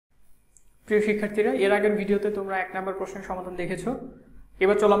প্রিয় শিক্ষার্থীরা, এর আগের ভিডিওতে তোমরা 1 নম্বর প্রশ্নের সমাধান দেখেছো।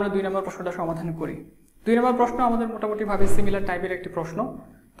 এবার চলো আমরা 2 নম্বর প্রশ্নটা সমাধান করি। 2 নম্বর প্রশ্ন আমাদের মোটামুটি ভাবে সিমিলার টাইপের একটি প্রশ্ন,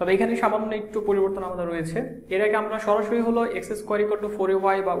 তবে এখানে সামান্য একটু পরিবর্তন আমাদের রয়েছে। এর আগে আমরা সরাসরি হলো x² =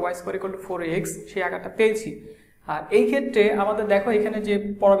 4ay বা y² = 4ax সেই আকারটা পেয়েছি। আর এই ক্ষেত্রে আমাদের দেখো এখানে যে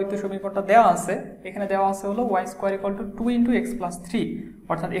পরবর্তী সমীকরণটা দেওয়া আছে, এখানে দেওয়া আছে হলো y² = 2 × x + 3,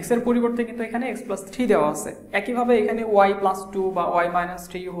 অর্থাৎ x এর পরিবর্তে কিন্তু এখানে x + 3 দেওয়া আছে। একইভাবে এখানে y + 2 বা y -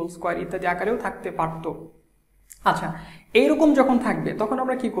 3 হোল স্কয়ার ইত্যাদি আকারেও থাকতে পারত। আচ্ছা, এইরকম যখন থাকবে তখন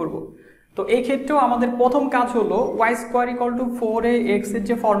আমরা কি করব? তো এই ক্ষেত্রেও আমাদের প্রথম কাজ হলো y² = 4ax এর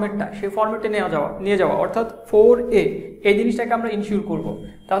যে ফরম্যাটটা, সেই ফরম্যাটে নিয়ে যাওয়া অর্থাৎ 4a এই জিনিসটাকে আমরা ইনশিওর করব।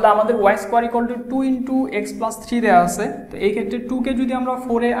 তাহলে আমাদের y² = 2 × x + 3 দেওয়া আছে। তো এই ক্ষেত্রে 2 কে যদি আমরা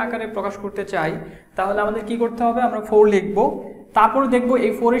 4a আকারে প্রকাশ করতে চাই তাহলে আমাদের কি করতে হবে? আমরা 4 লিখব, তারপর দেখব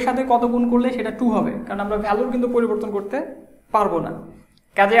এই 4 এর সাথে কত গুণ করলে সেটা 2 হবে, কারণ আমরা ভ্যালুর কিন্তু পরিবর্তন করতে পারবো না।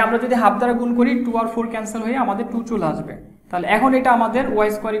 কাজে আমরা যদি হাফ দ্বারা গুণ করি 2 আর 4 ক্যান্সেল হয়ে আমাদের 2 চলে আসবে। তাহলে এখন এটা আমাদের y²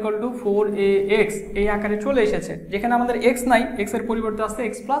 = 4ax এই আকারে চলে এসেছে, যেখানে আমাদের x নাই, x এর পরিবর্তে আছে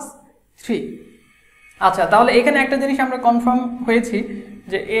x + 3। আচ্ছা, তাহলে এখানে একটা জিনিস আমরা কনফার্ম হয়েছি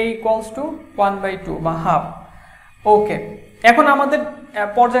যে a = 1/2 বা হাফ। ওকে, এখন আমাদের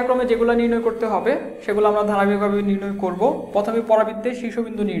পর্যায়ক্রমে যেগুলো নির্ণয় করতে হবে সেগুলো আমরা ধারাবাহিকভাবে নির্ণয় করব। প্রথমে পরাবৃত্তের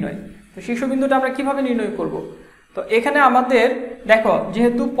শীর্ষবিন্দু নির্ণয়। তো শীর্ষবিন্দুটা আমরা কিভাবে নির্ণয় করব? তো এখানে আমাদের দেখো,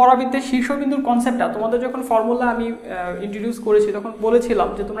 যেহেতু পরাবৃত্তের শীর্ষবিন্দুর কনসেপ্টটা তোমাদের যখন ফর্মুলা আমি ইন্ট্রোডিউস করেছি তখন বলেছিলাম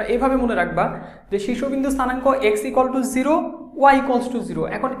যে তোমরা এইভাবে মনে রাখবা যে শীর্ষবিন্দু স্থানাঙ্ক x = 0, y = 0।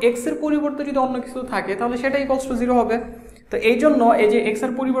 এখন x এর পরিবর্তে যদি অন্য কিছু থাকে তাহলে সেটা = 0 হবে। তো এই জন্য এই যে x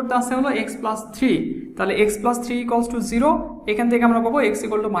এর পরিবর্তে আছে হলো x + 3, তাহলে x + 3 = 0। এখান থেকে আমরা পাবো x =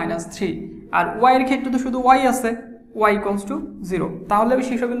 -3। আর y এর ক্ষেত্রে তো শুধু y আছে, y = 0। তাহলে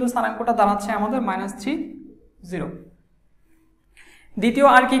শীর্ষবিন্দুর স্থানাঙ্কটা দাঁড়াচ্ছে আমাদের -3, 0। দ্বিতীয়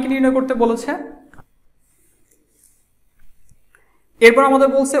আর কি নির্ণয় করতে বলেছে? এরপর আমাদের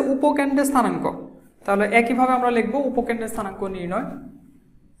বলছে উপকেন্দ্রের স্থানাঙ্ক। তাহলে একইভাবে আমরা লিখব উপকেন্দ্রের স্থানাঙ্ক নির্ণয়।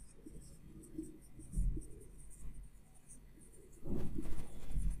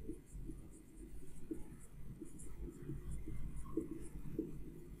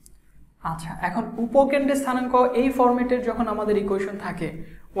 আচ্ছা, এখন উপকেন্দ্রের স্থানাঙ্ক এই ফরম্যাটের যখন আমাদের ইকুয়েশন থাকে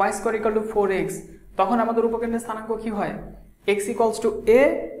y² = 4x, তখন আমাদের উপকেন্দ্রের স্থানাঙ্ক কি হয়? x = a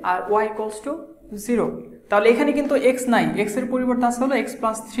R y = 0। তাহলে এখানে কিন্তু x নাই, x এর পরিবর্তে আছে হলো x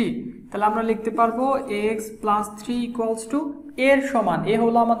 + 3। তাহলে আমরা লিখতে পারবো x + 3 = a এর সমান, a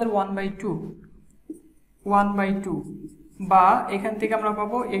হলো আমাদের 1/2 বা এখান থেকে আমরা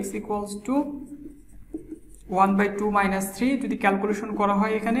পাবো x = 1/2 - 3। যদি ক্যালকুলেশন করা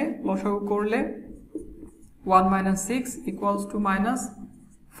হয় এখানে লসাগু করলে 1 - 6 =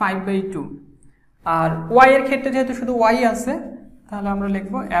 -5/2। আর y এর ক্ষেত্রে যেহেতু শুধু y আছে তাহলে আমরা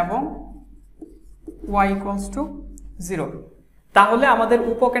লিখব এবং y = 0। তাহলে আমাদের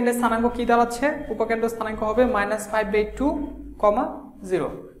উপকেন্দ্রের স্থানাঙ্ক কি দাঁড়াচ্ছে? উপকেন্দ্রের স্থানাঙ্ক হবে -5/2, 0,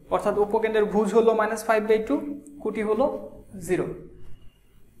 অর্থাৎ উপকেন্দ্রের ভুজ হলো -5/2, কুটি হলো 0।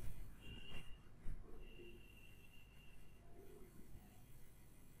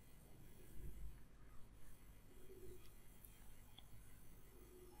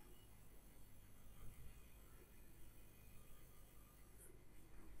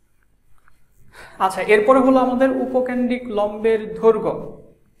 আচ্ছা, এরপরে হলো আমাদের উপকেন্দ্রিক লম্বের দৈর্ঘ্য।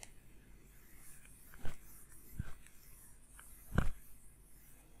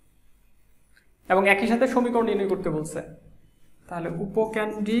 এবং একই সাথে সমীকরণ নির্ণয় করতে বলছে। তাহলে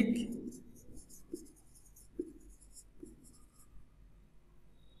উপকেন্দ্রিক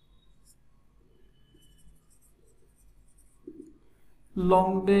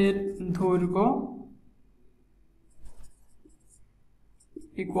লম্বের দৈর্ঘ্য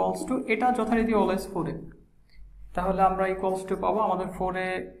এটা যথারীতি অলওয়েজ 4a। তাহলে আমরা পাবো আমাদের 4a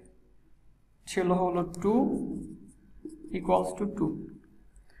ছিল হলো 2 = 2।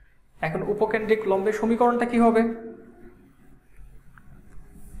 এখন উপকেন্দ্রিক লম্বের সমীকরণটা কি হবে?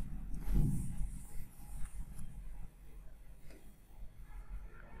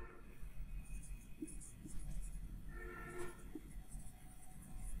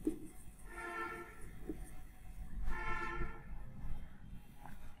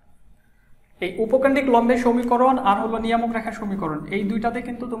 এই উপকেন্দ্রিক লম্বের সমীকরণ আর হলো নিয়ামক রেখার সমীকরণ, এই দুইটাতে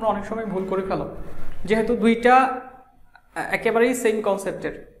কিন্তু তোমরা অনেক সময় ভুল করে ফেলো, যেহেতু দুইটা একেবারেই সেম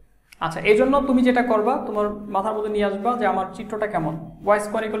কনসেপ্টের। আচ্ছা, এই জন্য তুমি যেটা করবা, তোমার মাথার মধ্যে নিয়ে আসবা যে আমার চিত্রটা কেমন, y²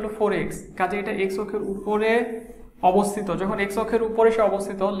 = 4x, কাজে এটা x অক্ষের উপরে অবস্থিত। যখন x অক্ষের উপরে সে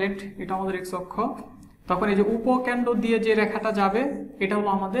অবস্থিত, লেট এটা আমাদের x অক্ষ, তখন এই যে উপকেন্দ্র দিয়ে যে রেখাটা যাবে এটা হলো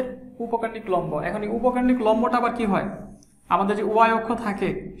আমাদের উপকেন্দ্রিক লম্ব। এখন এই উপকেন্দ্রিক লম্বটা আবার কি হয়? আমাদের যে ওয়াই অক্ষ থাকে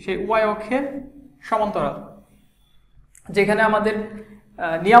সেই ওয়াই অক্ষের সমান্তরাল, যেখানে আমাদের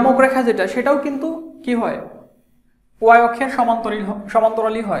নিয়ামক রেখা যেটা সেটাও কিন্তু কি হয়, ওয়াই অক্ষের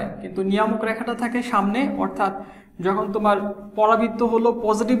সমান্তরালই হয়, কিন্তু নিয়ামক রেখাটা থাকে সামনে, অর্থাৎ যখন তোমার পরাবৃত্ত হলো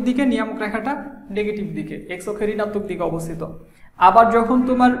পজিটিভ দিকে, নিয়ামক রেখাটা নেগেটিভ দিকে, এক্স অক্ষের ঋণাত্মক দিকে অবস্থিত। আবার যখন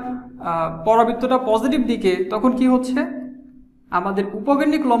তোমার পরাবৃত্তটা পজিটিভ দিকে, তখন কি হচ্ছে, আমাদের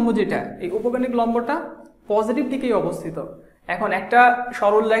উপকেন্দ্রিক লম্ব যেটা, এই উপকেন্দ্রিক লম্বটা পজিটিভ দিকেই অবস্থিত। এখন একটা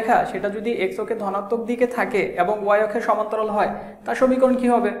সরল রেখা সেটা যদি এক্স অক্ষের ধনাত্মক দিকে থাকে এবং ওয়াই অক্ষের সমান্তরাল হয়, তার সমীকরণ কি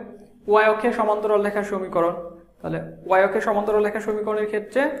হবে, ওয়াই অক্ষের সমান্তরাল রেখার সমীকরণ। তাহলে ওয়াই অক্ষের সমান্তরাল রেখার সমীকরণের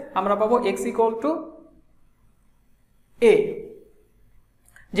ক্ষেত্রে আমরা পাবো এক্স ইকুয়াল টু এ,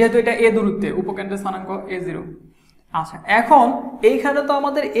 যেহেতু এটা এ দূরত্বে, উপকেন্দ্রের স্থানাঙ্ক a0। আচ্ছা, এখন এইখানে তো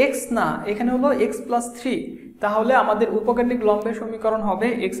আমাদের এক্স না, এখানে হলো এক্স প্লাস 3, তাহলে আমাদের উপকেন্দ্রিক লম্বের সমীকরণ হবে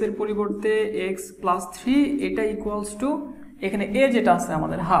এক্স এর পরিবর্তে এক্স প্লাস 3, এটা ইকুয়ালস টু এখানে এ যেটা আছে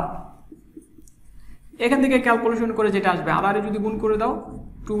আমাদের হাফ, এখান থেকে ক্যালকুলেশন করে যেটা আসবে আবার যদি গুণ করে দাও,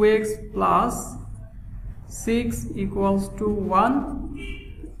 2x প্লাস 6 ইকুয়ালস টু 1,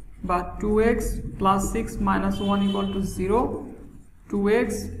 বা 2x plus 6 minus 1 equal to 0, 2x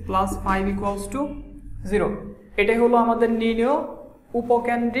plus 5 equals to 0। এটাই হলো আমাদের নির্ণেয়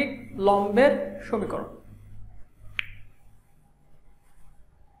উপকেন্দ্রিক লম্বের সমীকরণ।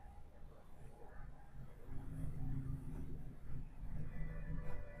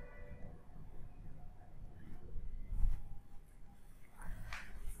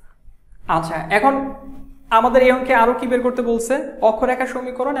 আচ্ছা, এখন আমাদের এই অঙ্কে আরো কি বের করতে বলছে, অক্ষরেখার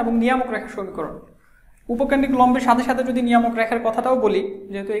সমীকরণ এবং নিয়ামক রেখার সমীকরণ। উপকেন্দ্রিক লম্বের সাথে সাথে যদি নিয়ামক রেখার কথাটাও বলি,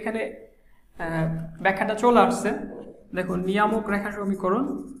 যেহেতু এখানে ব্যাখ্যাটা চলে আসছে, দেখুন নিয়ামক রেখা সমীকরণ,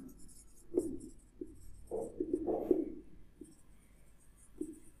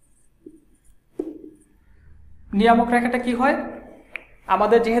 নিয়ামক রেখাটা কি হয়,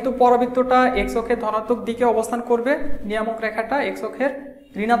 আমাদের যেহেতু পরাবৃত্তটা এক্স অক্ষের ধনাত্মক দিকে অবস্থান করবে, নিয়ামক রেখাটা এক্স অক্ষের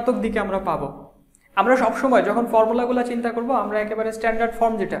ঋণাত্মক দিকে আমরা পাবো। আমরা সবসময় যখন ফর্মুলাগুলো চিন্তা করব, আমরা একেবারে স্ট্যান্ডার্ড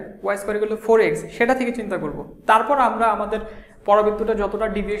ফর্ম যেটা Y square equal to 4x সেটা থেকে চিন্তা করব, তারপর আমরা আমাদের পরাবৃত্তটা যতটা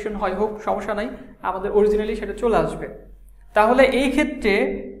ডিভিয়েশন হয় হোক সমস্যা নাই, আমাদের অরিজিনালি সেটা চলে আসবে। তাহলে এই ক্ষেত্রে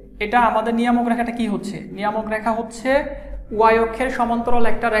এটা আমাদের নিয়ামক রেখাটা কি হচ্ছে, নিয়ামক রেখা হচ্ছে ওয়াই অক্ষের সমান্তরাল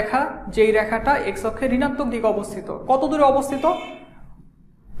একটা রেখা, যেই রেখাটা এক্স অক্ষের ঋণাত্মক দিকে অবস্থিত। কত দূরে অবস্থিত,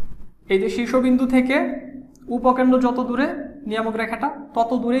 এই যে শীর্ষবিন্দু থেকে উপকেন্দ্র যত দূরে, নিয়ামক রেখাটা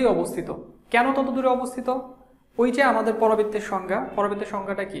তত দূরেই অবস্থিত। কেন তত দূরে অবস্থিত, ওই যে আমাদের পরাবৃত্তের সংজ্ঞা, পরাবৃত্তের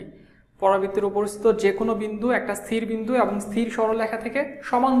সংজ্ঞাটা কি, পরাবৃত্তের উপস্থিত যে কোনো বিন্দু একটা স্থির বিন্দু এবং স্থির সরলরেখা থেকে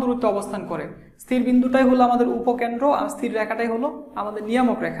সমান দূরত্বে অবস্থান করে। স্থির বিন্দুটাই হলো আমাদের উপকেন্দ্র আর স্থির রেখাটাই হলো আমাদের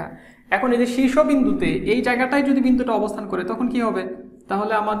নিয়ামক রেখা। এখন এই যে শীর্ষ বিন্দুতে এই জায়গাটায় যদি বিন্দুটা অবস্থান করে, তখন কি হবে,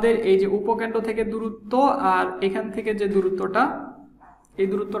 তাহলে আমাদের এই যে উপকেন্দ্র থেকে দূরত্ব আর এখান থেকে যে দূরত্বটা, এই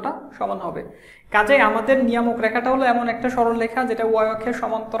দূরত্বটা সমান হবে। কাজেই আমাদের নিয়ামক রেখাটা হলো এমন একটা সরলরেখা যেটা ওয়াই অক্ষের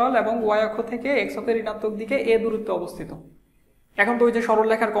সমান্তরাল এবং ওয়াই অক্ষ থেকে এক্স অক্ষের ঋণাত্মক দিকে এ দূরত্বে অবস্থিত। এখন তো ওই যে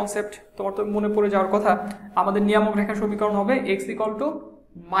সরলরেখার কনসেপ্ট তোমার তো মনে পড়ে যাওয়ার কথা, আমাদের নিয়ামক রেখার সমীকরণ হবে এক্স ইকুয়াল টু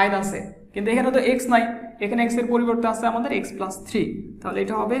মাইনাস এ, কিন্তু এখানে তো এক্স নাই, এখানে এক্স এর পরিবর্তে আছে আমাদের এক্স প্লাস 3, তাহলে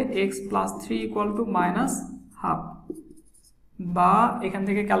এটা হবে x plus 3 equal to minus half, বা এখান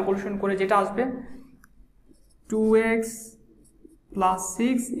থেকে ক্যালকুলেশন করে যেটা আসবে 2x plus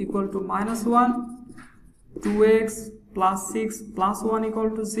 6 equal to minus 1, 2x plus 6 plus 1 equal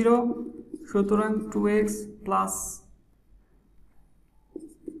to 0, সুতরাং 2x plus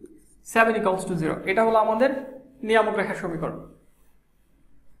 7 equals to 0। এটা হলো আমাদের নিয়ামক রেখার সমীকরণ।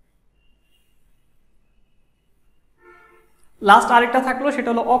 লাস্ট আরেকটা থাকলো, সেটা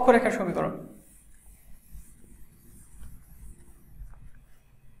হলো অক্ষরেখার সমীকরণ।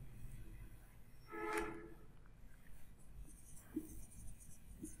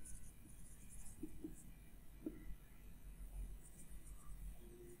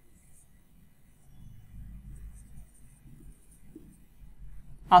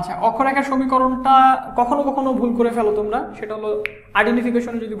 আচ্ছা, অক্ষরেখার সমীকরণটা কখনো কখনো ভুল করে ফেলো তোমরা, সেটা হলো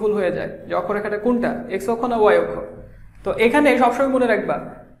আইডেন্টিফিকেশনে যদি ভুল হয়ে যায় যে অক্ষরেখাটা কোনটা, এক্স অক্ষ না ওয়াই অক্ষ। তো এখানে সবসময় মনে রাখবা,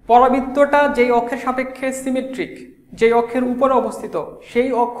 পরাবৃত্তটা যেই অক্ষের সাপেক্ষে সিমেট্রিক, যেই অক্ষের উপরে অবস্থিত, সেই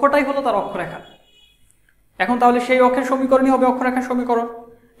অক্ষটাই হলো তার অক্ষরেখা। এখন তাহলে সেই অক্ষের সমীকরণই হবে অক্ষরেখার সমীকরণ।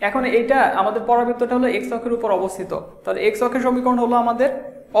 এখন এইটা আমাদের পরাবৃত্তটা হলো এক্স অক্ষের উপর অবস্থিত, তাহলে এক্স অক্ষের সমীকরণ হলো আমাদের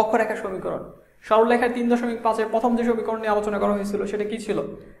অক্ষরেখার সমীকরণ। সরলরেখার 3.5-এর প্রথম যে সমীকরণ নিয়ে আলোচনা করা হয়েছিল সেটা কি ছিল,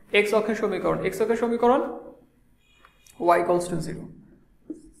 এক্স অক্ষের সমীকরণ। এক্স অক্ষের সমীকরণ y equals to 0।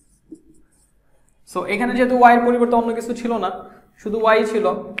 সো এখানে যেহেতু y এর পরিবর্তে অন্য কিছু ছিল না, শুধু y ছিল,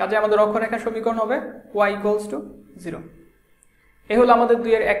 কাজে আমাদের অক্ষরেখার সমীকরণ হবে y equals to 0। এই হলো আমাদের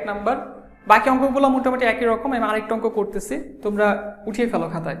 2 এর 1 নাম্বার বাকি অঙ্কগুলো মোটামুটি একই রকম। আমি আরেকটা অঙ্ক করতেছি, তোমরা উঠিয়ে ফেলো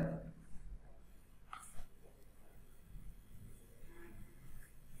খাতায়।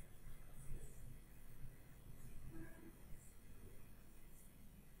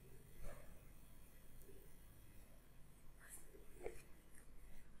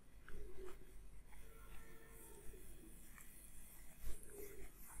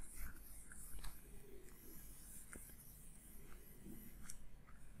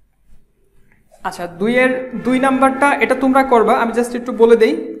 আচ্ছা, 2 নাম্বারটা এটা তোমরা করবা, আমি জাস্ট একটু বলে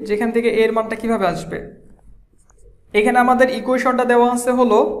দেই যেখান থেকে এর মানটা কিভাবে আসবে। এখানে আমাদের ইকুয়েশনটা দেওয়া আছে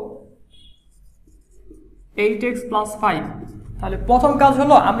হলো 8x + 5। তাহলে প্রথম কাজ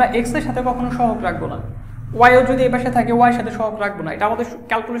হলো আমরা x এর সাথে কখনো সহগ রাখবো না, y ও যদি এই পাশে থাকে y এর সাথে সহগ রাখবো না। এটা আমাদের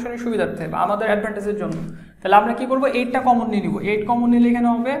ক্যালকুলেশনের সুবিধার্থে বা আমাদের অ্যাডভান্টেজের জন্য। তাহলে আমরা কি করব, 8টা কমন নিয়ে নিব। 8 কমন নিলে এখানে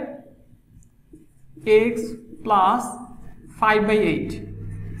হবে x + 5/8।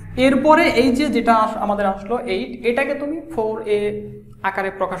 এরপরে এই যেটা আমাদের আসলো 8, এটাকে তুমি 4a আকারে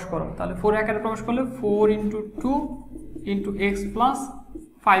প্রকাশ করো। তাহলে 4 আকারে প্রকাশ করলে 4 × 2 × x +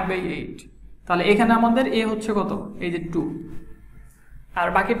 5/8। তাহলে এখানে আমাদের a হচ্ছে কত, এই যে 2। আর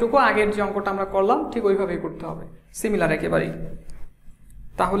বাকিটুকু আগের যে অঙ্কটা আমরা করলাম ঠিক ওইভাবেই করতে হবে, সিমিলার একেবারেই।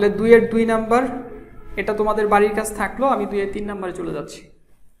 তাহলে 2 নাম্বার এটা তোমাদের বাড়ির কাজ থাকলো। আমি 3 নাম্বারে চলে যাচ্ছি।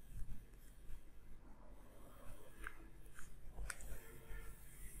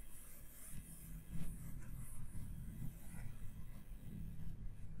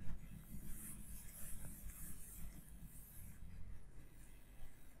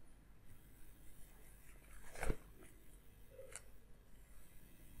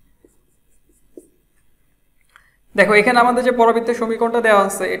 দেখো এখানে আমাদের যে পরবর্তী সমীকরণটা দেওয়া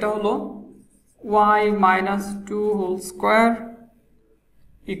আছে এটা হলো y - 2 whole square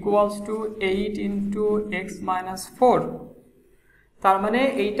equals to 8 × x - 4। তার মানে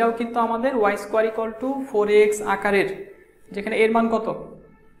এইটাও কিন্তু আমাদের y square equal to 4x আকারের, যেখানে এর মান কত,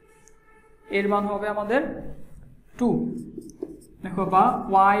 এর মান হবে আমাদের 2। দেখো, বা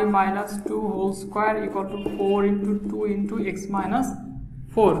y - 2 whole square equal to 4 × 2 × x -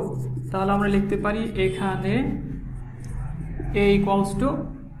 4। তাহলে আমরা লিখতে পারি এখানে a =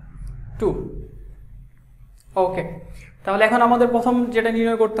 2। ওকে, তাহলে এখন আমাদের প্রথম যেটা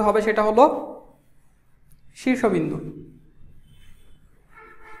নির্ণয় করতে হবে সেটা হলো শীর্ষবিন্দু।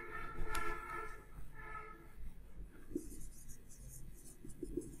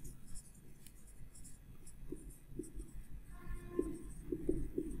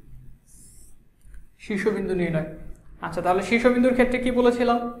 শীর্ষবিন্দু নির্ণয়। আচ্ছা, তাহলে শীর্ষবিন্দুর ক্ষেত্রে কি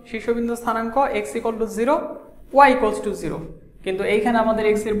বলেছিলাম, শীর্ষবিন্দুর স্থানাঙ্ক x = 0, y = 0। কিন্তু এইখানে আমাদের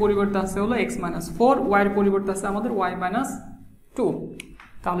x এর পরিবর্তে আছে হলো x - 4, y এর পরিবর্তে আছে আমাদের y - 2।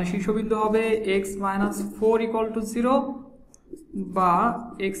 তাহলে শীর্ষবিন্দু হবে x - 4 = 0 বা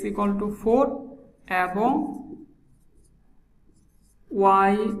x = 4 এবং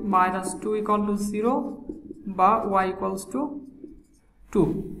y - 2 = 0 বা y = 2।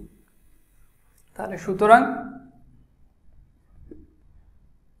 তাহলে সুতরাং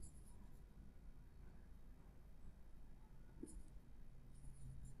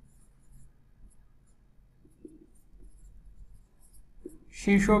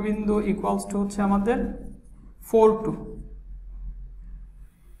শীর্ষবিন্দু ইকুয়ালস টু হচ্ছে আমাদের 4, 2।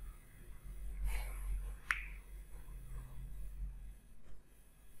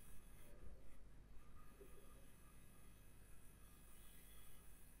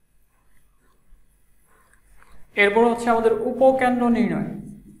 এরপর হচ্ছে আমাদের উপকেন্দ্র নির্ণয়।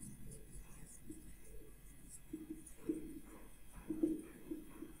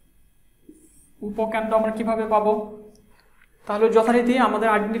 উপকেন্দ্র আমরা কিভাবে পাবো, তাহলে যথারীতি আমাদের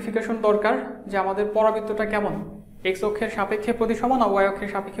আইডেন্টিফিকেশন দরকার যে আমাদের পরাবৃত্তটা কেমন, x অক্ষের সাপেক্ষে প্রতিসম না y অক্ষের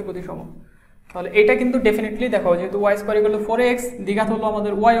সাপেক্ষে প্রতিসম। তাহলে এটা কিন্তু ডেফিনেটলি দেখো, যেহেতু y square equal to 4x, দ্বিঘাত হলো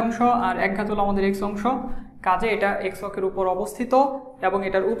আমাদের y অংশ আর একঘাত হলো আমাদের x অংশ, কাজে এটা x অক্ষের উপর অবস্থিত এবং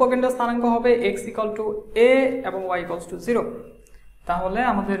এটার উপকেন্দ্র স্থানাঙ্ক হবে x = a এবং y = 0। তাহলে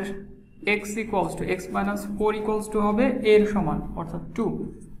আমাদের x - 4 হবে a এর সমান অর্থাৎ 2,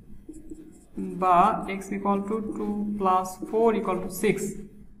 বা x = 2 + 4 = 6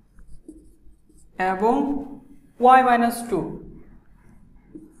 এবং y - 2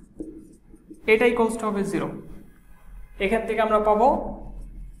 এটা ইকুয়ালস টু হবে 0। এখান থেকে আমরা পাবো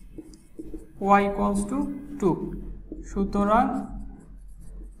y = 2। সুতরাং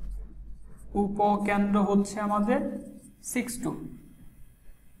উপকেন্দ্র হচ্ছে আমাদের 6, 2।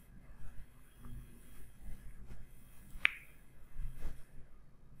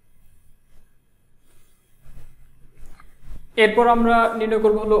 এরপর আমরা নির্ণয়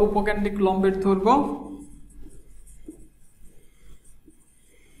করব হলো উপকেন্দ্রিক লম্বের দৈর্ঘ্য।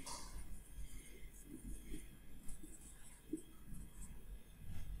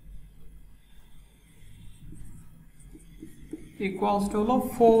 ইকুয়ালস টু হলো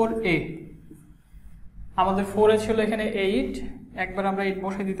 4a। আমাদের 4a ছিল এখানে 8, একবার আমরা 8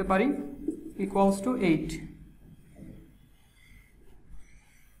 বসে দিতে পারি, ইকুয়ালস টু 8।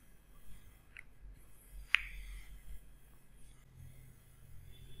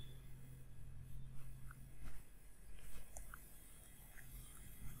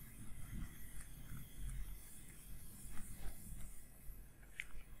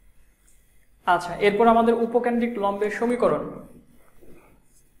 আচ্ছা, এরপর আমাদের উপকেন্দ্রিক লম্বের সমীকরণ।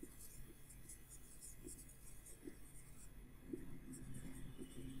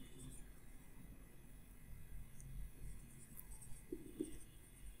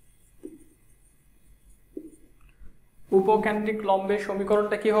 উপকেন্দ্রিক লম্বের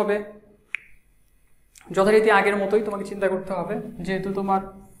সমীকরণটা কি হবে? যথারীতি আগের মতোই তোমাকে চিন্তা করতে হবে, যেহেতু তোমার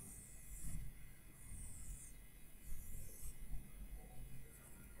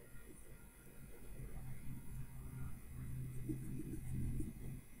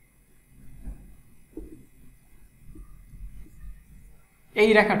এই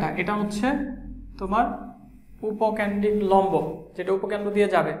রেখাটা, এটা হচ্ছে তোমার উপকেন্দ্রিক লম্ব, যেটা উপকেন্দ্র দিয়ে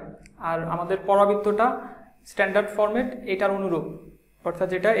যাবে, আর আমাদের পরাবৃত্তটা স্ট্যান্ডার্ড ফরম্যাট এটার অনুরূপ, অর্থাৎ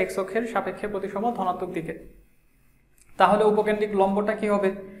যেটা এক্স অক্ষের সাপেক্ষে প্রতিসম ধনাত্মক দিকে। তাহলে উপকেন্দ্রিক লম্বটা কি হবে?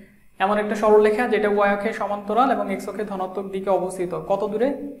 এমন একটা সরলরেখা যেটা ওয়াই অক্ষের সমান্তরাল এবং এক্স অক্ষের ধনাত্মক দিকে অবস্থিত। কত দূরে?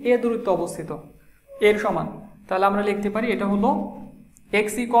 এ দূরত্বে অবস্থিত, এর সমান। তাহলে আমরা লিখতে পারি এটা হলো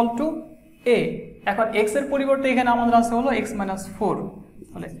এক্স ইকুয়াল টু এ। এখন এক্স এর পরিবর্তে এখানে আমাদের আছে হলো এক্স মাইনাস 4,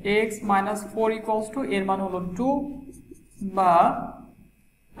 তাহলে এক্স মাইনাস 4 ইকুয়ালস টু এর মান হলো 2 বা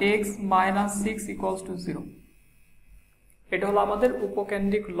এক্স মাইনাস 6 ইকুয়ালস টু 0। এটা হলো আমাদের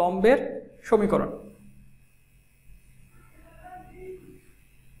উপকেন্দ্রিক লম্বের সমীকরণ।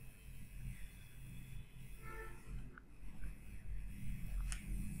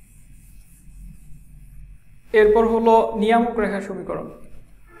 এরপর হলো নিয়ামক রেখার সমীকরণ।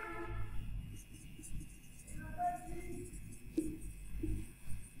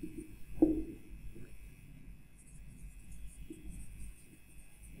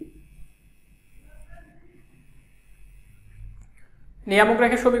 নিয়ামক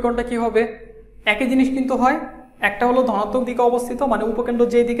রেখার সমীকরণটা কি হবে? একই জিনিস কিন্তু হয়, একটা হলো ধনাত্মক দিকে অবস্থিত, মানে উপকেন্দ্র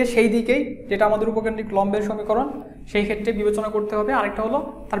যেই দিকে সেই দিকেই, যেটা আমাদের উপকেন্দ্রিক লম্বের সমীকরণ, সেই ক্ষেত্রে বিবেচনা করতে হবে। আরেকটা হলো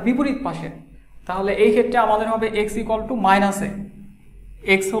তার বিপরীত পাশে। তাহলে এই ক্ষেত্রে আমাদের হবে x equal to minus A.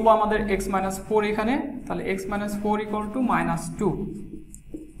 X হলো আমাদের এক্স মাইনাস 4 এখানে, তাহলে x minus 4 equal to minus 2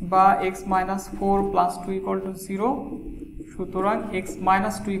 বা x minus 4 plus 2 equal to 0। সুতরাং এক্স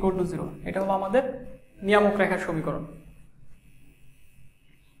মাইনাস 2 ইকুয়াল টু 0, এটা হলো আমাদের নিয়ামক রেখার সমীকরণ।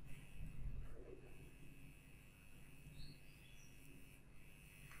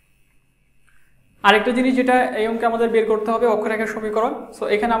 আরেকটা জিনিস যেটা এই অঙ্কে আমাদের বের করতে হবে, অক্ষরেখার সমীকরণ। সো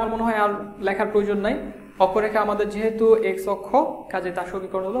এখানে আমার মনে হয় আর লেখার প্রয়োজন নাই। অক্ষরেখা আমাদের যেহেতু এক্স অক্ষ, কাজে তার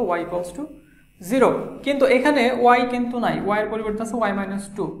সমীকরণ হলো ওয়াই ইকুয়ালস টু 0। কিন্তু এখানে ওয়াই কিন্তু নাই, ওয়াই এর পরিবর্তে আছে ওয়াই মাইনাস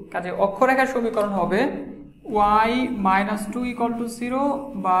 2। কাজে অক্ষরেখার সমীকরণ হবে ওয়াই মাইনাস 2 ইকুয়াল টু 0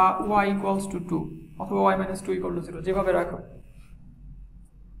 বা ওয়াই ইকুয়ালস টু 2 অথবা ওয়াই মাইনাস 2 ইকুয়াল টু 0, যেভাবে রাখো।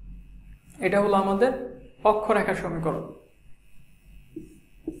 এটা হলো আমাদের অক্ষরেখার সমীকরণ।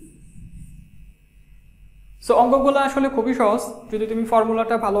 সো অঙ্কগুলো আসলে খুবই সহজ যদি তুমি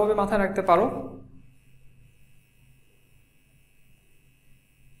ফর্মুলাটা ভালোভাবে মাথায় রাখতে পারো।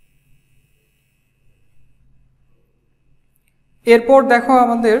 এরপর দেখো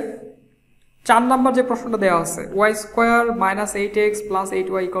আমাদের 4 নাম্বার যে প্রশ্নটা দেওয়া আছে, Y square minus 8x plus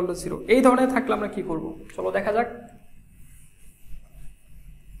 8y equal to 0, এই ধরনের থাকলে আমরা কি করব? চলো দেখা যাক।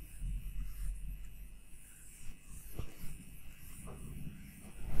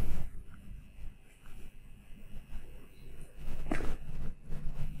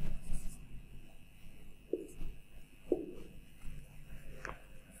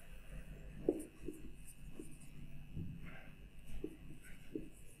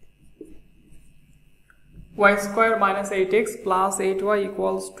 Y square minus 8x plus 8y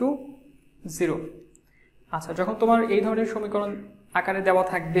equals to 0। আচ্ছা, যখন তোমার এই ধরনের সমীকরণ আকারে দেওয়া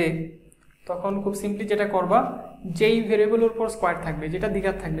থাকবে তখন খুব সিম্পলি যেটা করবা, যেই ভেরিয়েবলের উপর স্কোয়ার থাকবে, যেটা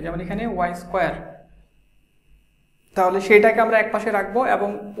দ্বিঘাত থাকবে, যেমন এখানে ওয়াই স্কোয়ার, তাহলে সেটাকে আমরা এক পাশে রাখবো এবং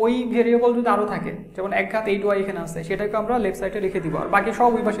ওই ভেরিয়েবল যদি আরও থাকে, যেমন এক ঘাত 8y এখানে আছে, সেটাকে আমরা লেফট সাইডে রেখে দিব আর বাকি সব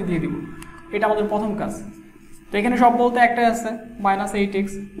ওই পাশে দিয়ে দিব। এটা আমাদের প্রথম কাজ। তো এখানে সব বলতে একটাই আছে মাইনাস 8x,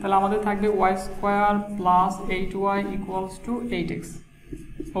 তাহলে আমাদের থাকবে Y square plus 8y equals to 8x।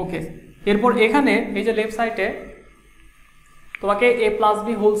 ওকে, এরপর এখানে এই যে লেফট সাইডে তোমাকে a plus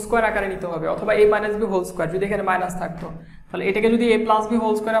B whole square আকারে নিতে হবে, অথবা a minus B whole square যদি এখানে মাইনাস থাকতো। তাহলে এটাকে যদি a plus B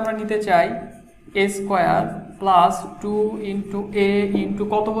whole square আমরা নিতে চাই, a square plus 2 into a into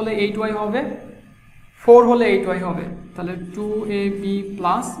কত হলে 8y হবে 4 হলে 8y হবে, তাহলে 2ab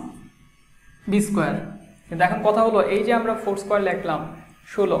প্লাস বি স্কোয়ার। কিন্তু এখন কথা হলো এই যে আমরা 4 স্কোয়ার লিখলাম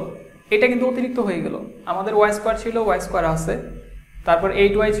 16, এটা কিন্তু অতিরিক্ত হয়ে গেল। আমাদের ওয়াই স্কোয়ার ছিল, ওয়াই স্কোয়ার আছে, তারপর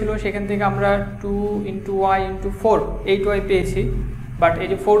 8y ছিল, সেখান থেকে আমরা 2 ইন্টু ওয়াই ইন্টু 4 8y পেয়েছি, বাট এই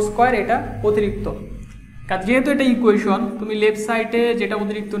যে 4 স্কোয়ার এটা অতিরিক্ত। কারণ যেহেতু এটা ইকুয়েশন, তুমি লেফট সাইডে যেটা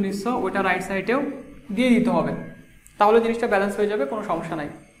অতিরিক্ত নিচ্ছ ওইটা রাইট সাইডেও দিয়ে দিতে হবে, তাহলে জিনিসটা ব্যালেন্স হয়ে যাবে, কোনো সমস্যা নাই।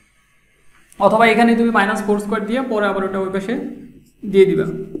 অথবা এখানে তুমি -4 স্কোয়ার দিয়ে পরে আবার ওটা ওই পাশে দিয়ে দিবা,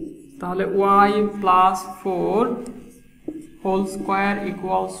 তাহলে y plus 4 whole square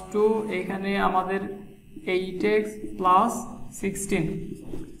equals to এখানে আমাদের 8x প্লাস 16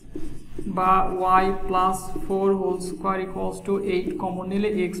 বা y plus 4 whole square equals to 8 common নিলে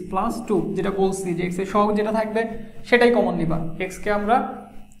x প্লাস 2, যেটা বলছি যে x এর সহগ যেটা থাকবে সেটাই কমন নিবা। x কে আমরা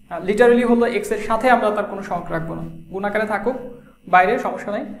লিটারালি হলো x এর সাথে আমরা তার কোনো সহগ রাখবো না, গুণাকারে থাকুক বাইরে,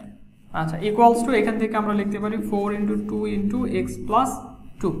 সমস্যা নাই। আচ্ছা, ইকুয়ালস টু এখান থেকে আমরা লিখতে পারি 4 ইন্টু 2 ইন্টু এক্স প্লাস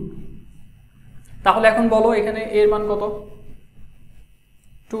 2। তাহলে এখন বলো এখানে এর মান কত?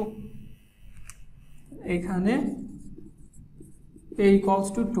 2। এখানে a ইকুয়ালস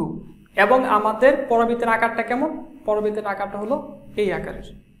টু 2, এবং আমাদের পরবর্তীর আকারটা কেমন? পরবর্তীর আকারটা হলো এই আকারের।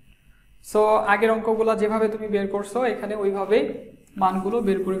 সো আগের অঙ্কগুলো যেভাবে তুমি বের করছো এখানে ওইভাবেই মানগুলো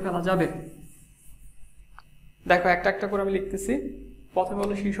বের করে ফেলা যাবে। দেখো একটা একটা করে আমি লিখতেছি। প্রথমে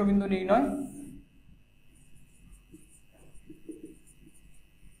হলো শীর্ষবিন্দু নির্ণয়।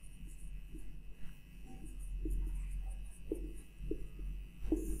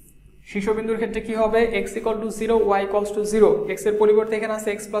 শীর্ষবিন্দুর ক্ষেত্রে কি হবে? x equal to 0, y equals to 0। x এর পরিবর্তে এখানে আছে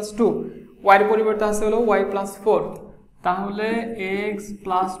x প্লাস 2, y এর পরিবর্তে আছে হলো y প্লাস 4। তাহলে x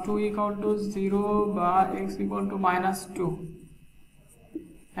প্লাস 2 ইকুয়াল টু 0 বা x ইকুয়াল টু -2,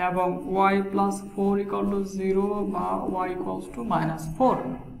 এবং y প্লাস 4 ইকুয়াল টু 0 বা y equals to -4।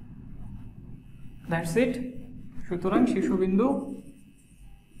 That's it. সুতরাং শীর্ষবিন্দু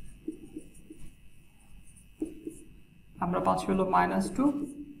আমরা পাচ্ছি হলো -2,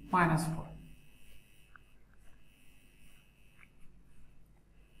 -4।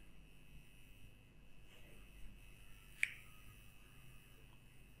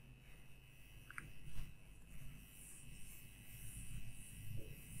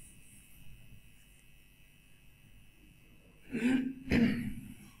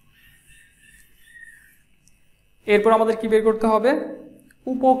 এরপর আমাদের কি বের করতে হবে?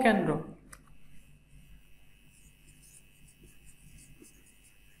 উপকেন্দ্র।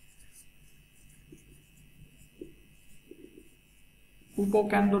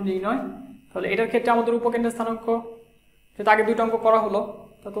 উপকেন্দ্র নির্ণয়। তাহলে এটার ক্ষেত্রে আমাদের উপকেন্দ্রের স্থানাঙ্ক, যেটা আগে দুইটা অঙ্ক করা হলো,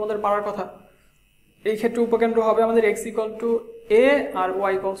 তা তোমাদের পারার কথা। এই ক্ষেত্রে উপকেন্দ্র হবে আমাদের x equal to a R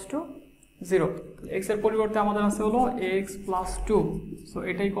y equals to 0। x এর পরিবর্তে আমাদের আছে হলো x প্লাস 2, সো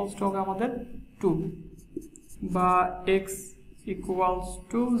এটা ইকুয়ালস টু হবে আমাদের 2 বা x ইকুয়ালস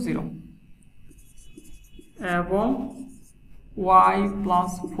টু 0, এবং y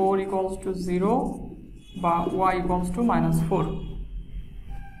প্লাস 4 ইকুয়ালস টু 0 বা y ইকুয়ালস টু -4।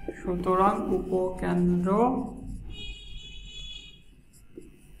 সুতরাং উপকেন্দ্র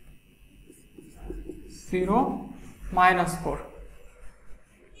 0, -4।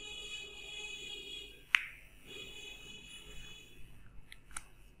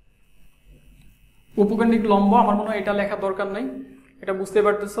 উপকেন্দ্রিক লম্ব, আমার মনে হয় এটা লেখার দরকার নাই, এটা বুঝতে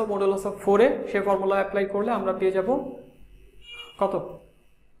পারতেছো। Modulus of 4 A say formula apply করলে আমরা পেয়ে যাব কত?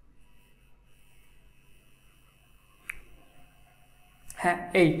 হ্যাঁ,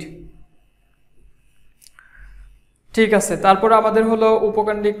 8। ঠিক আছে, তারপরে আমাদের হলো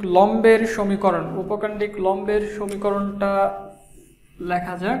উপকেন্দ্রিক লম্বের সমীকরণ। উপকেন্দ্রিক লম্বের সমীকরণটা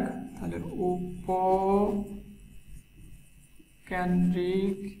লেখা যাক। তাহলে উপকেন্দ্রিক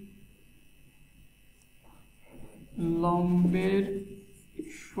লম্বের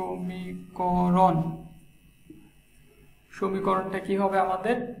সমীকরণটা কি হবে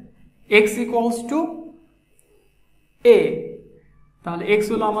আমাদের? x ইকুয়ালস টু a, তাহলে x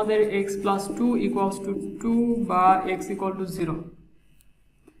হলো আমাদের x প্লাস 2 ইকুয়ালস টু 2 বা x ইকুয়াল টু 0।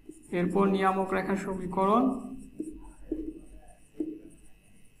 এরপর নিয়ামক রেখার সমীকরণ,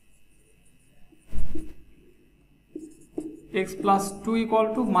 x plus 2 equal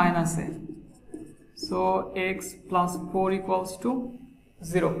to -a, so x plus 4 equals to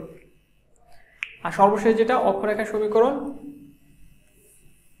 0। আর সর্বশেষ যেটা অক্ষরেখার সমীকরণ,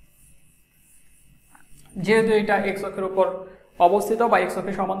 যেহেতু এটা x অক্ষের উপর অবস্থিত বা x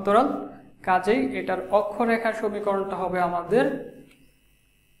অক্ষের সমান্তরাল, কাজেই এটার অক্ষরেখার সমীকরণটা হবে আমাদের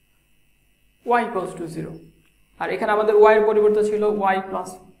y ইকুয়ালস টু 0। আর এখানে আমাদের y এর পরিবর্তে ছিল y plus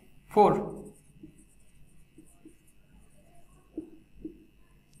 4।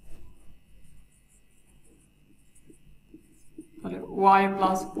 y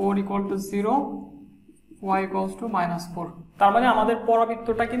plus 4 equal to 0, y equals to -4। তার মানে আমাদের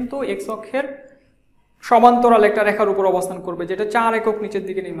পরাবৃত্তটা কিন্তু x অক্ষের সমান্তরাল একটা রেখার উপর অবস্থান করবে, যেটা 4 একক নিচের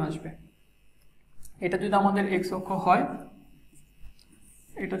দিকে নেমে আসবে। এটা যদি আমাদের x অক্ষ হয়,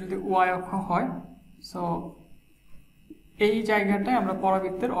 এটা যদি y অক্ষ হয়, সো এই জায়গাটায় আমরা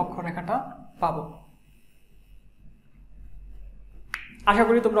পরাবৃত্তের অক্ষরেখাটা পাবো। আশা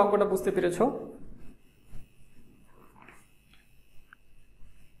করি তোমরা অঙ্কটা বুঝতে পেরেছো।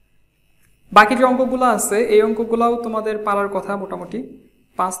 বাকি যে অঙ্কগুলো আছে এই অঙ্কগুলোও তোমাদের পারার কথা, মোটামুটি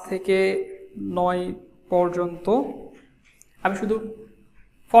 5 থেকে 9 পর্যন্ত। আমি শুধু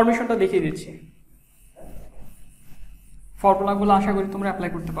ফরমেশনটা দেখিয়ে দিচ্ছি, ফর্মুলাগুলো আশা করি তোমরা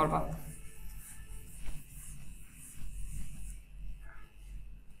অ্যাপ্লাই করতে পারবা।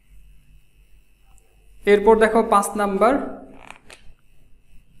 এরপর দেখো 5 নাম্বার।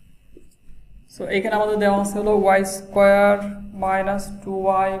 সো এখানে আমাদের দেওয়া আছে হলো y square minus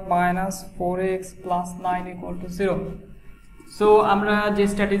 2y minus 4x plus 9 equal to 0। So আমরা যে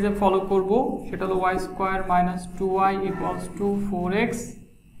স্ট্র্যাটেজি ফলো করব সেটা হলো y square minus 2y equals to 4x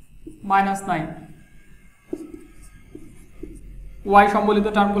minus 9। y সম্বলিত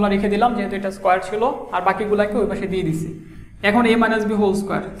টার্মগুলো রেখে দিলাম যেহেতু এটা স্কয়ার ছিল, আর বাকিগুলোকে ওই পাশে দিয়ে দিছি। এখন a minus b whole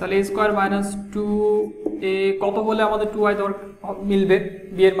square, তাহলে a স্কয়ার মাইনাস 2a কত হলে আমাদের 2y মিলবে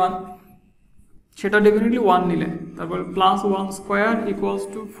b এর মান, সেটা ডেফিনেটলি 1 নিলে, তারপর plus 1 square equals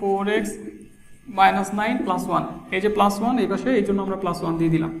to 4x minus 9 plus 1। এই যে প্লাস 1 এই পাশে, এই জন্য আমরা প্লাস 1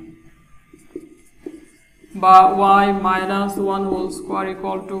 দিয়ে দিলাম। বা y minus 1 whole square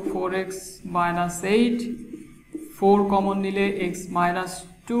equal to 4x minus 8, 4 common নিলে x minus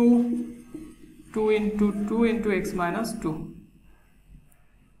 2, 2 into 2 into x minus 2।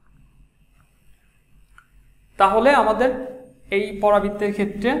 তাহলে আমাদের এই পরাবৃত্তের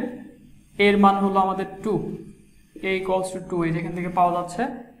ক্ষেত্রে এর মান হলো আমাদের 2, a ইকুয়ালস টু 2, এই যেখান থেকে পাওয়া যাচ্ছে।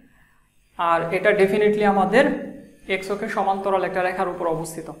 আর এটা ডেফিনেটলি আমাদের x অক্ষের সমান্তরাল একটা রেখার উপর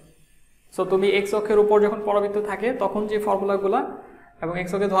অবস্থিত। সো তুমি x অক্ষের উপর যখন পরাবৃত্ত থাকে তখন যে ফর্মুলাগুলো এবং x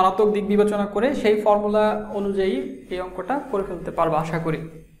অক্ষের ধনাত্মক দিক বিবেচনা করে সেই ফর্মুলা অনুযায়ী এই অঙ্কটা করে ফেলতে পারবে আশা করি।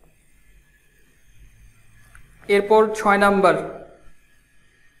 এরপর 6 নাম্বার।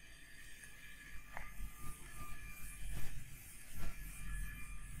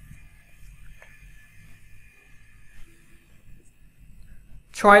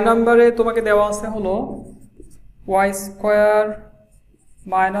 ছয় নম্বরে তোমাকে দেওয়া আছে হলো y square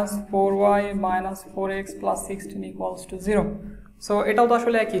minus 4y minus 4x plus 16 equals to 0। So এটাও তো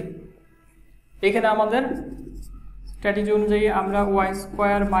আসলে একই। এখানে আমাদের স্ট্র্যাটেজি অনুযায়ী আমরা y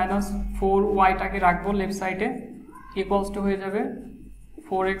স্কয়ার মাইনাস 4y-টাকে রাখবো লেফট সাইডে, ইকুয়ালস টু হয়ে যাবে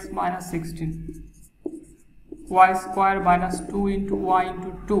 4x minus 16, y square minus 2 into y into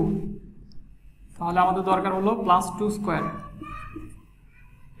 2। তাহলে আমাদের দরকার হলো plus 2 square,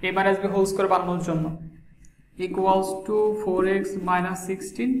 a minus b whole square বানানোর জন্য, equals to 4x minus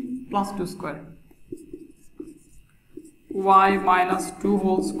 16 plus 2 square, y minus 2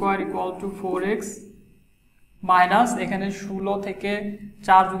 whole square equal to 4x minus, এখানে 16 থেকে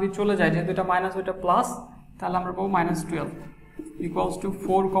 4 যদি চলে যায়, যেহেতু এটা মাইনাস ওইটা প্লাস, তাহলে আমরা পাবো মাইনাস 12, ইকুয়ালস টু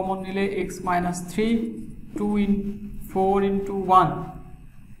 4 কমন নিলে x minus 3, 2 in 4 into 1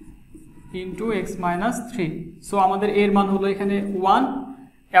 into x minus 3। So আমাদের এর মান হলো এখানে 1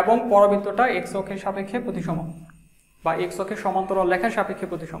 এবং পরাবৃত্তটা x অক্ষের সাপেক্ষে প্রতিসম বা x অক্ষের সমান্তরাল রেখার সাপেক্ষে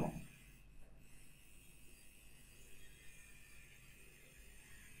প্রতিসম।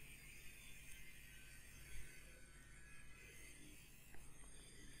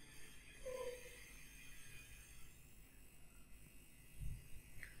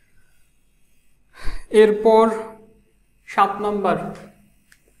 এরপর 7 নাম্বার।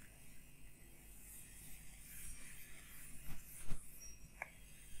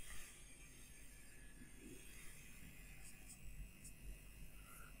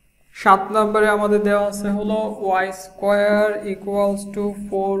 7 নম্বরে আমাদের দেওয়া আছে হলো y square equals to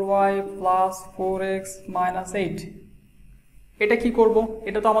 4y plus 4x minus 8। এটা কি করব?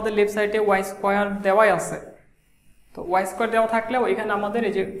 এটা তো আমাদের লেফট সাইডে y স্কয়ার দেওয়াই আছে, তো y স্কয়ার দেওয়া থাকলেও এখানে আমাদের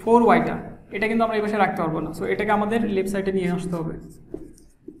এই যে 4y-টা এটা কিন্তু আমরা এই পাশে রাখতে পারবো না, সো এটাকে আমাদের লেফট সাইডে নিয়ে আসতে হবে।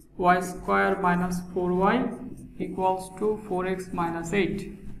 y square minus 4y equals to 4x minus 8,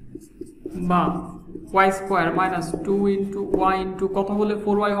 বা y square minus 2 into y into কত হলে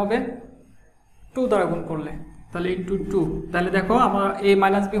 4y হবে? 2 দ্বারা গুণ করলে, তাহলে ইন্টু 2। তাহলে দেখো আমরা a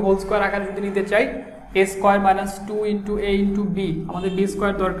minus b whole square আকারে যদি নিতে চাই, a square minus 2 into a into b, আমাদের b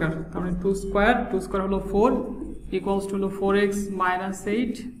স্কয়ার দরকার, তার মানে 2 স্কয়ার হলো 4 ইকুয়ালস টু হলো 4x মাইনাস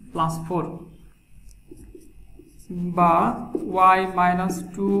 8 প্লাস 4, বা y minus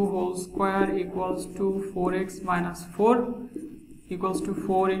 2 whole square equals to 4x minus 4 equals to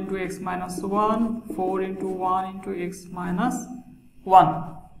 4 into x minus 1, 4 into 1 into x minus 1।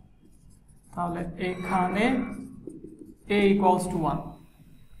 তাহলে এখানে a equals to 1।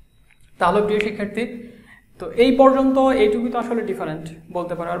 তাহলে প্রিয় শিক্ষার্থী, তো এই পর্যন্ত এইটুকু তো আসলে ডিফারেন্ট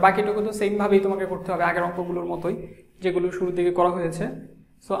বলতে পারো, আর বাকিটুকু তো সেম ভাবেই তোমাকে করতে হবে আগের অঙ্কগুলোর মতোই যেগুলো শুরুর দিকে করা হয়েছে।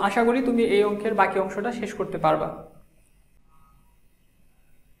 সো আশা করি তুমি এই অঙ্কের বাকি অংশটা শেষ করতে পারবা।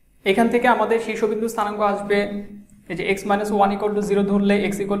 এখান থেকে আমাদের শীর্ষবিন্দু স্থানাঙ্ক আসবে এই যে x মাইনাস 1 ইকুয়াল টু 0 ধরলে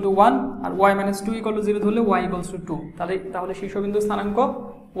x equal to 1, R y minus 2 equal to 0 ধরলে y ইকুয়ালস টু 2। তাহলে শীর্ষবিন্দু স্থানাঙ্ক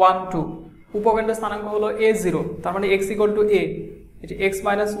 1 2, উপকেন্দ্র স্থানাঙ্ক হলো a0, তার মানে x ইকুয়াল টু a। এই যে x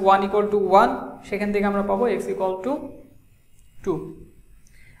মাইনাস 1 ইকুয়াল টু 1, সেখান থেকে আমরা পাবো x equal to 2,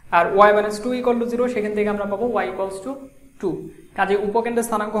 R y minus 2 equal to 0, সেখান থেকে আমরা পাবো y ইকুয়ালস টু 2। কাজে উপকেন্দ্রের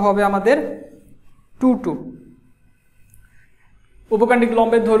স্থানাঙ্ক হবে আমাদের 2 2। উপকেন্দ্রিক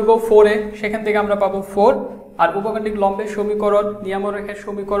লম্বের দৈর্ঘ্য 4a, সেখান থেকে আমরা পাবো 4, আর উপকেন্দ্রিক লম্বের সমীকরণ, নিয়ামক রেখার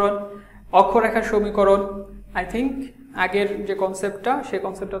সমীকরণ, অক্ষরেখার সমীকরণ, আই থিঙ্ক আগের যে কনসেপ্টটা সেই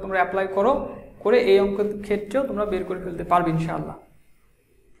কনসেপ্টটা তোমরা অ্যাপ্লাই করে এই অঙ্কের ক্ষেত্রেও তোমরা বের করে ফেলতে পারবে ইনশাআল্লাহ।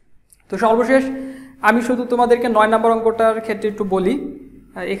 তো সর্বশেষ আমি শুধু তোমাদেরকে 9 নম্বর অঙ্কটার ক্ষেত্রে একটু বলি,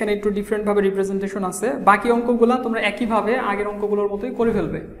 এখানে একটু ডিফারেন্টভাবে রিপ্রেজেন্টেশন আছে। বাকি অঙ্কগুলো তোমরা একইভাবে আগের অঙ্কগুলোর মতোই করে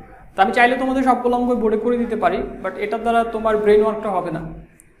ফেলবে। তো আমি চাইলে তোমাদের সবগুলো অঙ্ক বোর্ডে করে দিতে পারি, বাট এটার দ্বারা তোমার ব্রেন ওয়ার্কটা হবে না।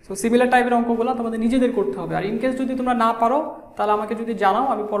 সো সিমিলার টাইপের অঙ্কগুলো তোমাদের নিজেদের করতে হবে। আর ইনকেস যদি তোমরা না পারো তাহলে আমাকে যদি জানাও,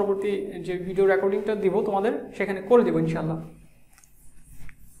 আমি পরবর্তী যে ভিডিও রেকর্ডিংটা দিব তোমাদের সেখানে করে দেবো ইনশাআল্লাহ।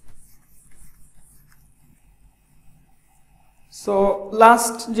 সো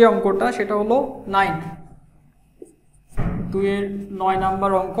লাস্ট যে অঙ্কটা সেটা হলো 9, 2 নম্বর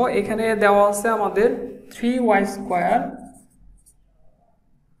অঙ্ক। এখানে দেওয়া আছে আমাদের 3y square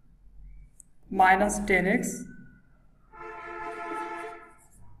minus 10x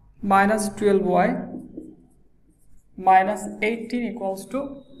minus 12y minus 18 equals to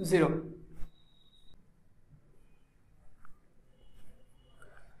 0।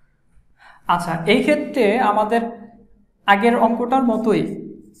 আচ্ছা, এই ক্ষেত্রে আমাদের আগের অঙ্কটার মতোই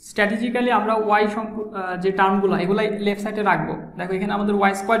স্ট্র্যাটেজিক্যালি আমরা y যে টার্মগুলো এগুলাই লেফট সাইডে রাখবো। দেখো এখানে আমাদের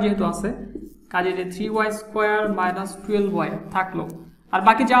y স্কোয়ার যেহেতু আছে, কাজে যে 3y স্কোয়ার মাইনাস 12y থাকলো, আর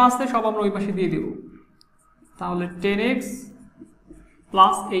বাকি যা আছে সব আমরা ওই পাশে দিয়ে দেব। তাহলে 10x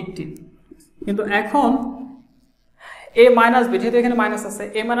প্লাস 18। কিন্তু এখন a মাইনাস b, যেহেতু এখানে মাইনাস আছে,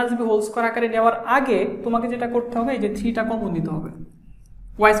 a minus b whole square আকারে নেওয়ার আগে তোমাকে যেটা করতে হবে, এই যে 3টা কমন নিতে হবে,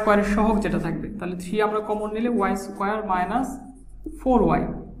 y স্কোয়ারের সহগ যেটা থাকবে। তাহলে 3 আমরা কমন নিলে y square minus 4y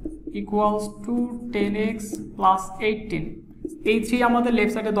equals to 10x plus 18। এই 3 আমাদের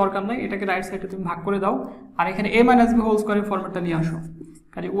লেফট সাইডে দরকার নাই, এটাকে রাইট সাইডে তুমি ভাগ করে দাও, আর এখানে a মাইনাস b হোল স্কোয়ারের ফরম্যাটটা নিয়ে আসো।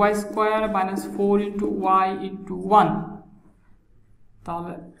 কাজে y square minus 4 into y into 1,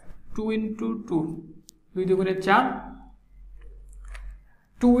 তাহলে 2 ইন্টু 2, 2 দুগুণে 4,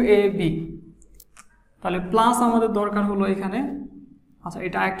 2ab। তাহলে প্লাস আমাদের দরকার হলো এখানে, আচ্ছা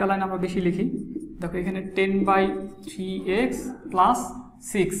এটা একটা লাইন আমরা বেশি লিখি। দেখো এখানে 10/3x প্লাস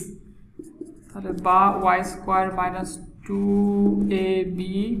 6, তাহলে বা y square minus 2ab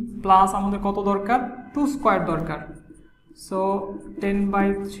plus আমাদের কত দরকার, 2 স্কোয়ার দরকার। সো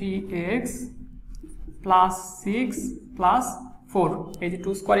 10/3x প্লাস 6 প্লাস 4, এই যে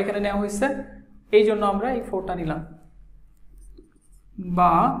 2 স্কোয়ার এখানে নেওয়া হয়েছে, এই জন্য আমরা এই 4টা নিলাম।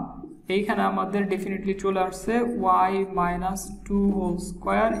 বা এইখানে আমাদের ডেফিনেটলি চলে আসছে y minus 2 whole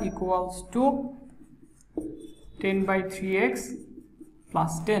square equals to 10/3x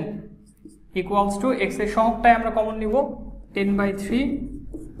plus 10 equals to x এর সহগটাই আমরা কমন নিব,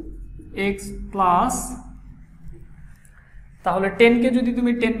 10/3x প্লাস, তাহলে 10 কে যদি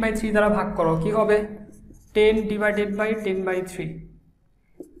তুমি 10/3 দ্বারা ভাগ করো কি হবে, 10 divided by 10/3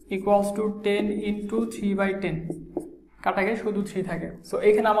 equals to 10 into 3/10, কাটাকে শুধু 3 থাকে। সো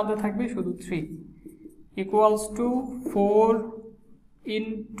এখানে আমাদের থাকবে শুধু 3 equals to 4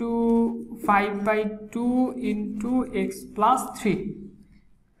 into 5/2 into x plus 3।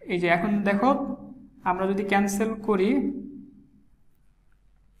 এই যে এখন দেখো আমরা যদি ক্যান্সেল করি,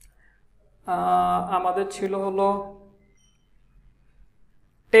 আমাদের ছিল হলো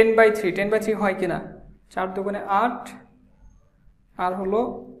 10/3 হয় কিনা, 4 দুগুণে 8, আর হলো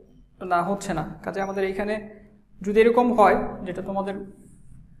না হচ্ছে না। কাজে আমাদের এইখানে যদি এরকম হয়, যেটা তোমাদের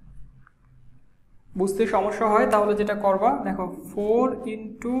বুঝতে সমস্যা হয়, তাহলে যেটা করবা দেখো 4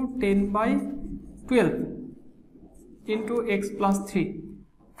 into 10/12 into x plus 3,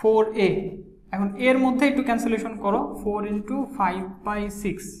 4a। এখন এর মধ্যে একটু ক্যান্সেলেশন করো, 4 ইন্টু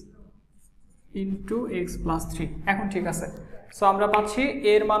 5/6 ইন্টু x প্লাস 3। এখন ঠিক আছে। সো আমরা পাচ্ছি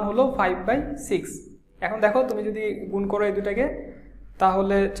এর মান হলো 5/6। এখন দেখো তুমি যদি গুণ করো এই দুটাকে,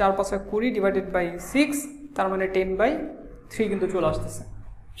 তাহলে 4 5 20 ডিভাইডেড বাই 6, তার মানে 10/3। 3 কিন্তু চলে আসতেছে।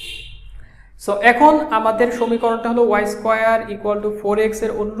 সো এখন আমাদের সমীকরণটা হলো y square equal to 4x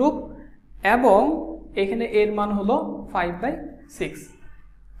এর অনুরূপ এবং এখানে এর মান হলো 5/6।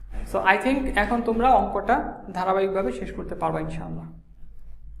 সো আই থিঙ্ক এখন তোমরা অঙ্কটা ধারাবাহিকভাবে শেষ করতে পারবা ইনশাআল্লাহ।